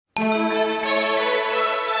The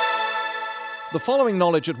following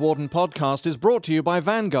Knowledge at Wharton podcast is brought to you by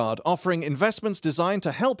Vanguard, offering investments designed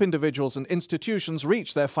to help individuals and institutions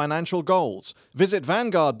reach their financial goals. Visit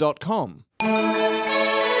Vanguard.com.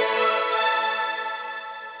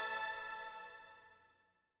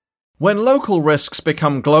 When local risks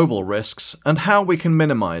become global risks, and how we can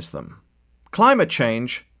minimize them. Climate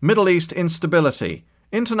change, Middle East instability,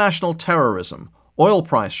 international terrorism, oil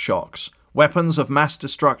price shocks, weapons of mass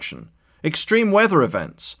destruction, extreme weather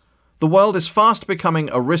events. The world is fast becoming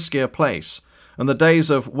a riskier place, and the days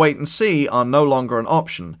of wait and see are no longer an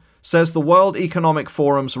option, says the World Economic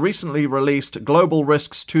Forum's recently released Global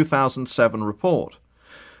Risks 2007 report.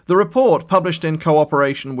 The report, published in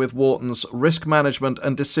cooperation with Wharton's Risk Management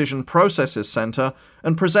and Decision Processes Center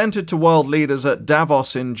and presented to world leaders at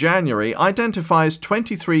Davos in January, identifies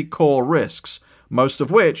 23 core risks, most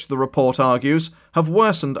of which, the report argues, have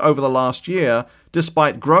worsened over the last year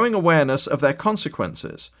despite growing awareness of their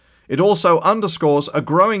consequences. It also underscores a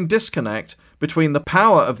growing disconnect between the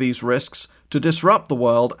power of these risks to disrupt the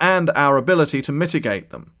world and our ability to mitigate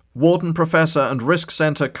them. Wharton professor and Risk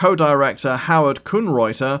Center co-director Howard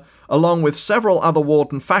Kunreuter, along with several other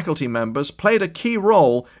Wharton faculty members, played a key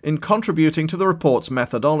role in contributing to the report's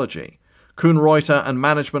methodology. Kunreuter and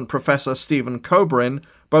management professor Stephen Kobrin,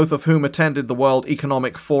 both of whom attended the World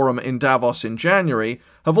Economic Forum in Davos in January,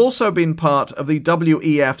 have also been part of the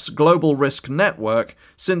WEF's Global Risk Network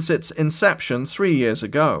since its inception 3 years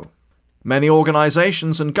ago. Many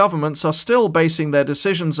organizations and governments are still basing their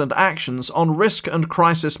decisions and actions on risk and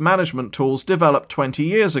crisis management tools developed 20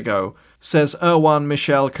 years ago, says Erwan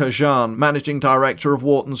Michel Kerjan, managing director of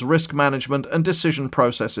Wharton's Risk Management and Decision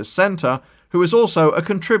Processes Center, who is also a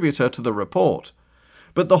contributor to the report.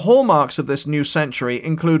 But the hallmarks of this new century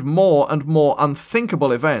include more and more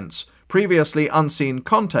unthinkable events, previously unseen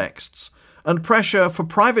contexts, and pressure for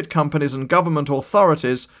private companies and government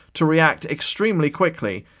authorities to react extremely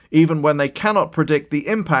quickly, even when they cannot predict the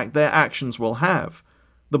impact their actions will have.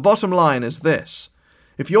 The bottom line is this: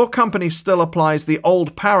 if your company still applies the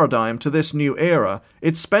old paradigm to this new era,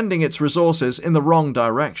 it's spending its resources in the wrong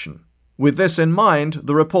direction. With this in mind,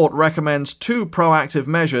 the report recommends 2 proactive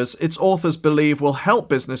measures its authors believe will help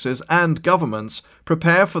businesses and governments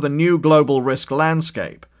prepare for the new global risk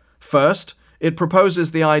landscape. First, it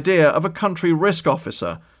proposes the idea of a country risk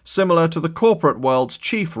officer, similar to the corporate world's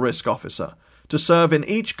chief risk officer, to serve in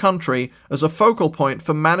each country as a focal point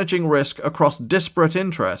for managing risk across disparate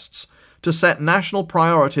interests, to set national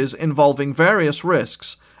priorities involving various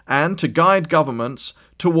risks, and to guide governments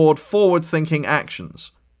toward forward-thinking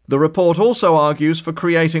actions. The report also argues for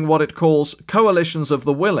creating what it calls coalitions of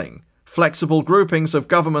the willing, flexible groupings of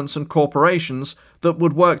governments and corporations that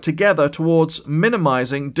would work together towards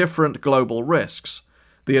minimizing different global risks.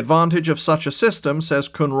 The advantage of such a system, says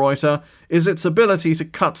Kunreuter, is its ability to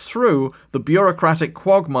cut through the bureaucratic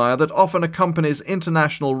quagmire that often accompanies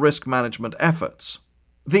international risk management efforts.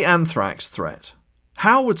 The anthrax threat.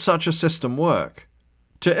 How would such a system work?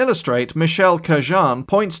 To illustrate, Michel Kerjan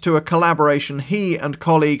points to a collaboration he and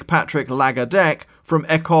colleague Patrick Lagadec from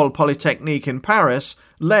École Polytechnique in Paris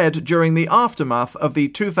led during the aftermath of the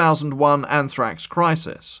 2001 anthrax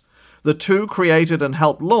crisis. The two created and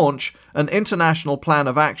helped launch an international plan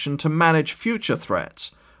of action to manage future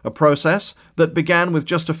threats, a process that began with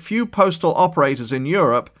just a few postal operators in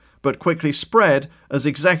Europe, but quickly spread as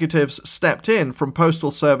executives stepped in from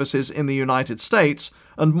postal services in the United States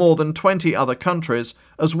and more than 20 other countries,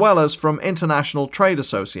 as well as from international trade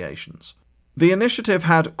associations. The initiative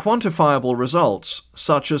had quantifiable results,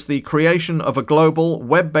 such as the creation of a global,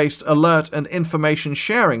 web-based alert and information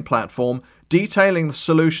sharing platform detailing the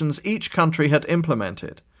solutions each country had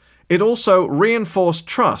implemented. It also reinforced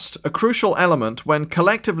trust, a crucial element when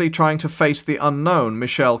collectively trying to face the unknown,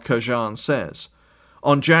 Michel Kerjan says.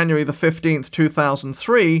 On January 15,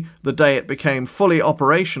 2003, the day it became fully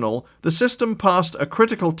operational, the system passed a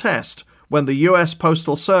critical test when the US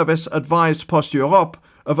Postal Service advised Post Europe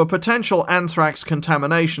of a potential anthrax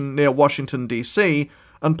contamination near Washington, D.C.,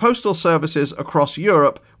 and postal services across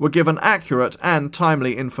Europe were given accurate and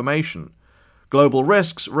timely information. Global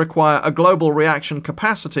risks require a global reaction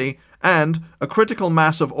capacity and a critical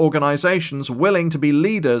mass of organizations willing to be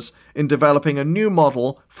leaders in developing a new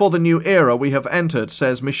model for the new era we have entered,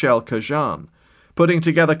 says Michel Kerjan. Putting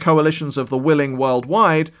together coalitions of the willing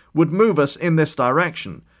worldwide would move us in this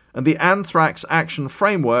direction, and the Anthrax Action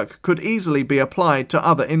Framework could easily be applied to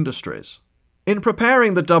other industries. In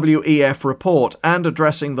preparing the WEF report and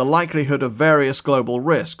addressing the likelihood of various global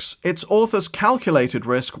risks, its authors calculated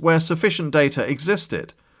risk where sufficient data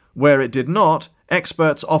existed. Where it did not,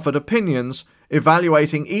 experts offered opinions,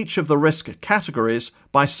 evaluating each of the risk categories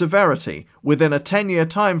by severity within a 10-year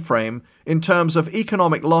time frame in terms of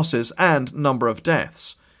economic losses and number of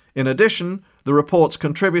deaths. In addition, the report's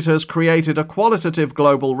contributors created a qualitative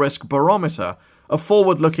global risk barometer, a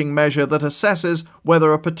forward-looking measure that assesses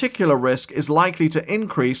whether a particular risk is likely to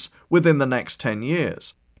increase within the next 10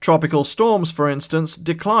 years. Tropical storms, for instance,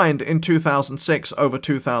 declined in 2006 over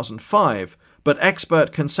 2005, but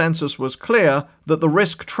expert consensus was clear that the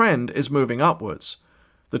risk trend is moving upwards.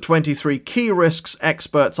 The 23 key risks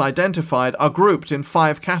experts identified are grouped in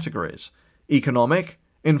 5 categories: economic,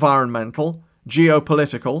 environmental,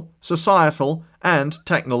 geopolitical, societal, and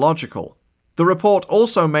technological. The report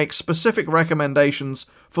also makes specific recommendations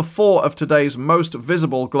for 4 of today's most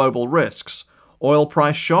visible global risks: oil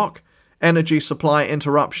price shock, energy supply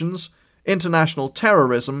interruptions, international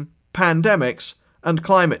terrorism, pandemics, and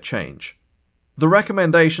climate change. The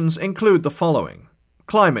recommendations include the following: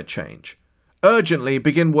 climate change. Urgently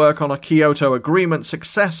begin work on a Kyoto Agreement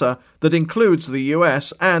successor that includes the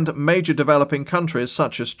US and major developing countries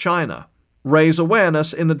such as China. Raise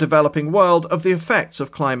awareness in the developing world of the effects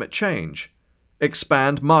of climate change.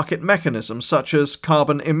 Expand market mechanisms such as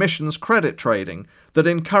carbon emissions credit trading that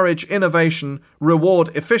encourage innovation, reward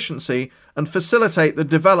efficiency, and facilitate the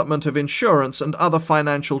development of insurance and other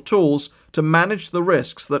financial tools to manage the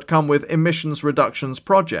risks that come with emissions reductions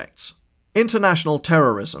projects. International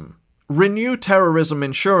terrorism. Renew terrorism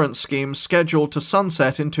insurance schemes scheduled to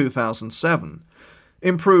sunset in 2007.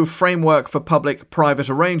 Improve framework for public-private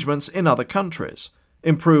arrangements in other countries.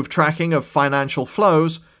 Improve tracking of financial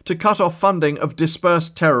flows to cut off funding of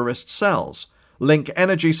dispersed terrorist cells. Link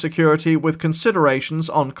energy security with considerations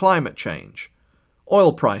on climate change.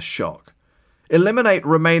 Oil price shock. Eliminate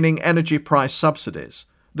remaining energy price subsidies.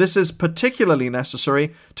 This is particularly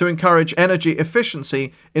necessary to encourage energy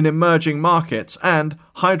efficiency in emerging markets and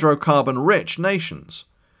hydrocarbon-rich nations.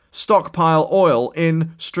 Stockpile oil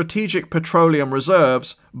in strategic petroleum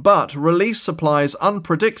reserves, but release supplies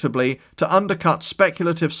unpredictably to undercut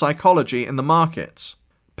speculative psychology in the markets.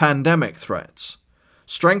 Pandemic threats.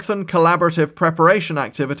 Strengthen collaborative preparation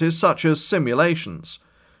activities such as simulations.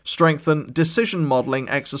 Strengthen decision modeling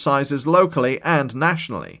exercises locally and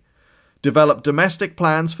nationally. Develop domestic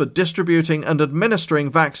plans for distributing and administering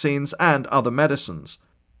vaccines and other medicines.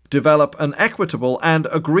 Develop an equitable and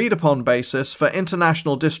agreed-upon basis for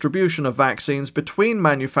international distribution of vaccines between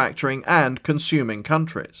manufacturing and consuming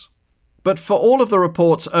countries. But for all of the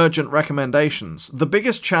report's urgent recommendations, the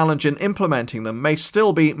biggest challenge in implementing them may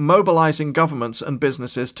still be mobilizing governments and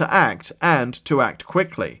businesses to act, and to act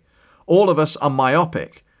quickly. All of us are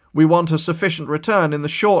myopic. We want a sufficient return in the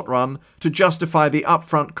short run to justify the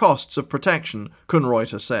upfront costs of protection,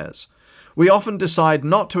 Kunreuter says. We often decide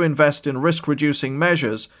not to invest in risk-reducing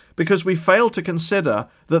measures because we fail to consider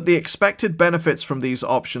that the expected benefits from these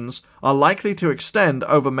options are likely to extend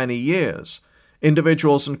over many years.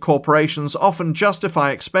 Individuals and corporations often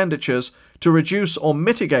justify expenditures to reduce or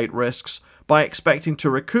mitigate risks by expecting to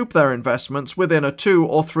recoup their investments within a 2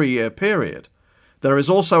 or 3 year period. There is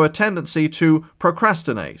also a tendency to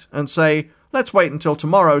procrastinate and say, let's wait until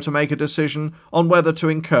tomorrow to make a decision on whether to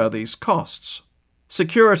incur these costs.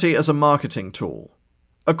 Security as a marketing tool.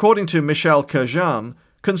 According to Michel Kurjan,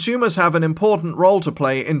 consumers have an important role to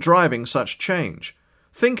play in driving such change.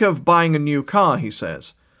 Think of buying a new car, he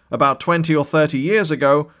says. About 20 or 30 years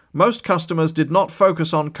ago, most customers did not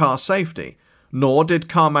focus on car safety, nor did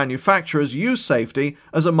car manufacturers use safety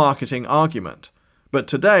as a marketing argument. But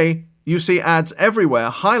today, you see ads everywhere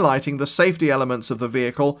highlighting the safety elements of the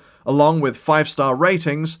vehicle, along with 5-star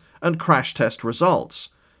ratings and crash test results.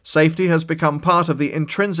 Safety has become part of the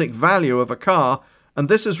intrinsic value of a car, and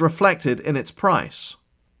this is reflected in its price.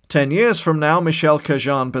 10 years from now, Michel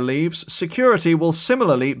Kurjan believes, security will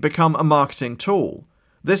similarly become a marketing tool.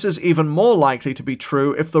 This is even more likely to be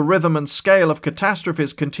true if the rhythm and scale of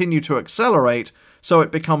catastrophes continue to accelerate, so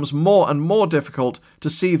it becomes more and more difficult to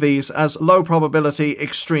see these as low-probability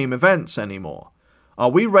extreme events anymore.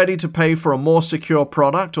 Are we ready to pay for a more secure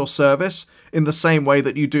product or service in the same way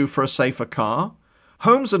that you do for a safer car?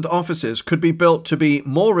 Homes and offices could be built to be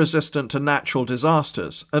more resistant to natural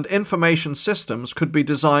disasters, and information systems could be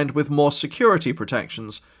designed with more security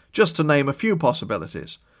protections, just to name a few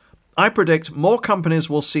possibilities. I predict more companies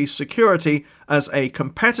will see security as a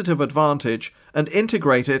competitive advantage and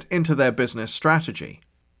integrate it into their business strategy.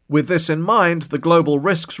 With this in mind, the Global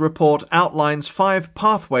Risks Report outlines 5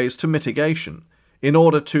 pathways to mitigation. In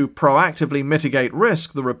order to proactively mitigate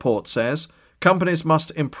risk, the report says, companies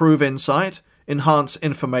must improve insight, enhance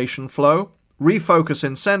information flow, refocus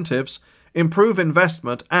incentives, improve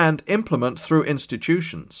investment, and implement through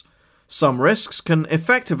institutions. Some risks can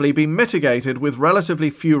effectively be mitigated with relatively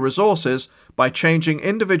few resources by changing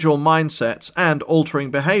individual mindsets and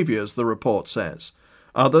altering behaviors, the report says.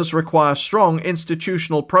 Others require strong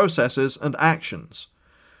institutional processes and actions.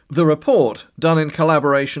 The report, done in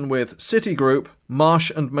collaboration with Citigroup,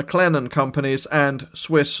 Marsh & McLennan Companies and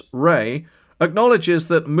Swiss Re, acknowledges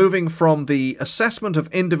that moving from the assessment of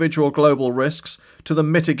individual global risks to the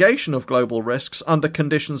mitigation of global risks under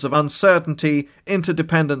conditions of uncertainty,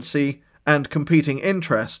 interdependency, and competing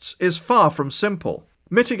interests is far from simple.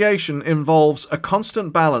 Mitigation involves a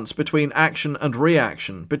constant balance between action and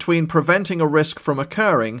reaction, between preventing a risk from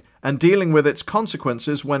occurring and dealing with its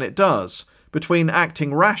consequences when it does, between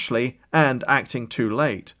acting rashly and acting too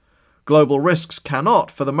late. Global risks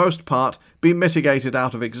cannot, for the most part, be mitigated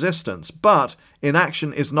out of existence, but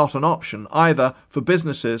inaction is not an option either for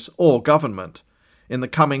businesses or government. In the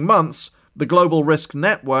coming months, the Global Risk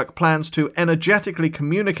Network plans to energetically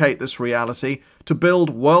communicate this reality to build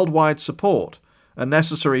worldwide support, a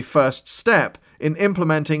necessary first step in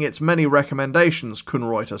implementing its many recommendations,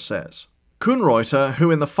 Kuhnreuter says. Kuhnreuter, who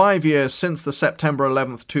in the 5 years since the September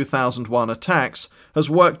 11, 2001 attacks has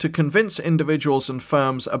worked to convince individuals and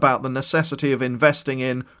firms about the necessity of investing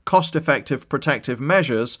in cost-effective protective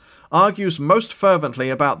measures, argues most fervently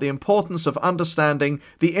about the importance of understanding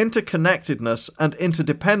the interconnectedness and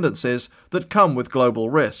interdependencies that come with global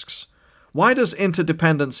risks. Why does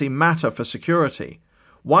interdependency matter for security?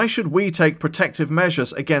 Why should we take protective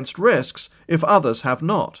measures against risks if others have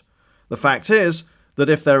not? The fact is that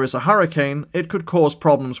if there is a hurricane, it could cause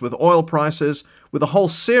problems with oil prices, with a whole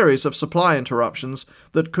series of supply interruptions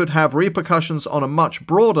that could have repercussions on a much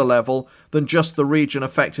broader level than just the region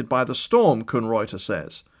affected by the storm, Kuhnreuter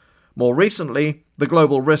says. More recently, the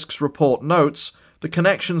Global Risks Report notes the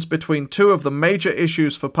connections between two of the major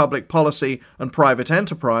issues for public policy and private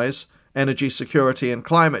enterprise, energy security and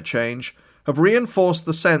climate change, have reinforced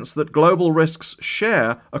the sense that global risks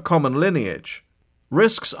share a common lineage.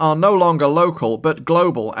 Risks are no longer local but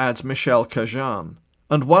global, adds Michel Cajan.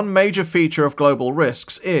 And one major feature of global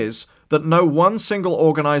risks is that no one single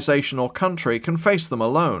organization or country can face them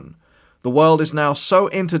alone. The world is now so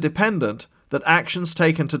interdependent that actions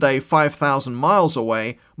taken today 5,000 miles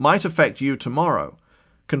away might affect you tomorrow.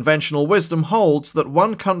 Conventional wisdom holds that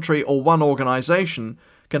one country or one organization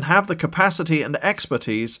can have the capacity and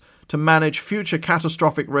expertise to manage future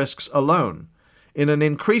catastrophic risks alone. In an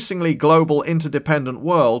increasingly global interdependent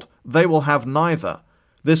world, they will have neither.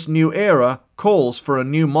 This new era calls for a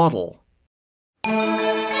new model.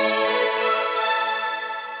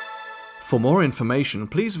 For more information,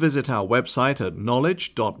 please visit our website at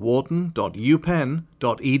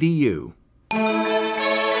knowledge.wharton.upenn.edu.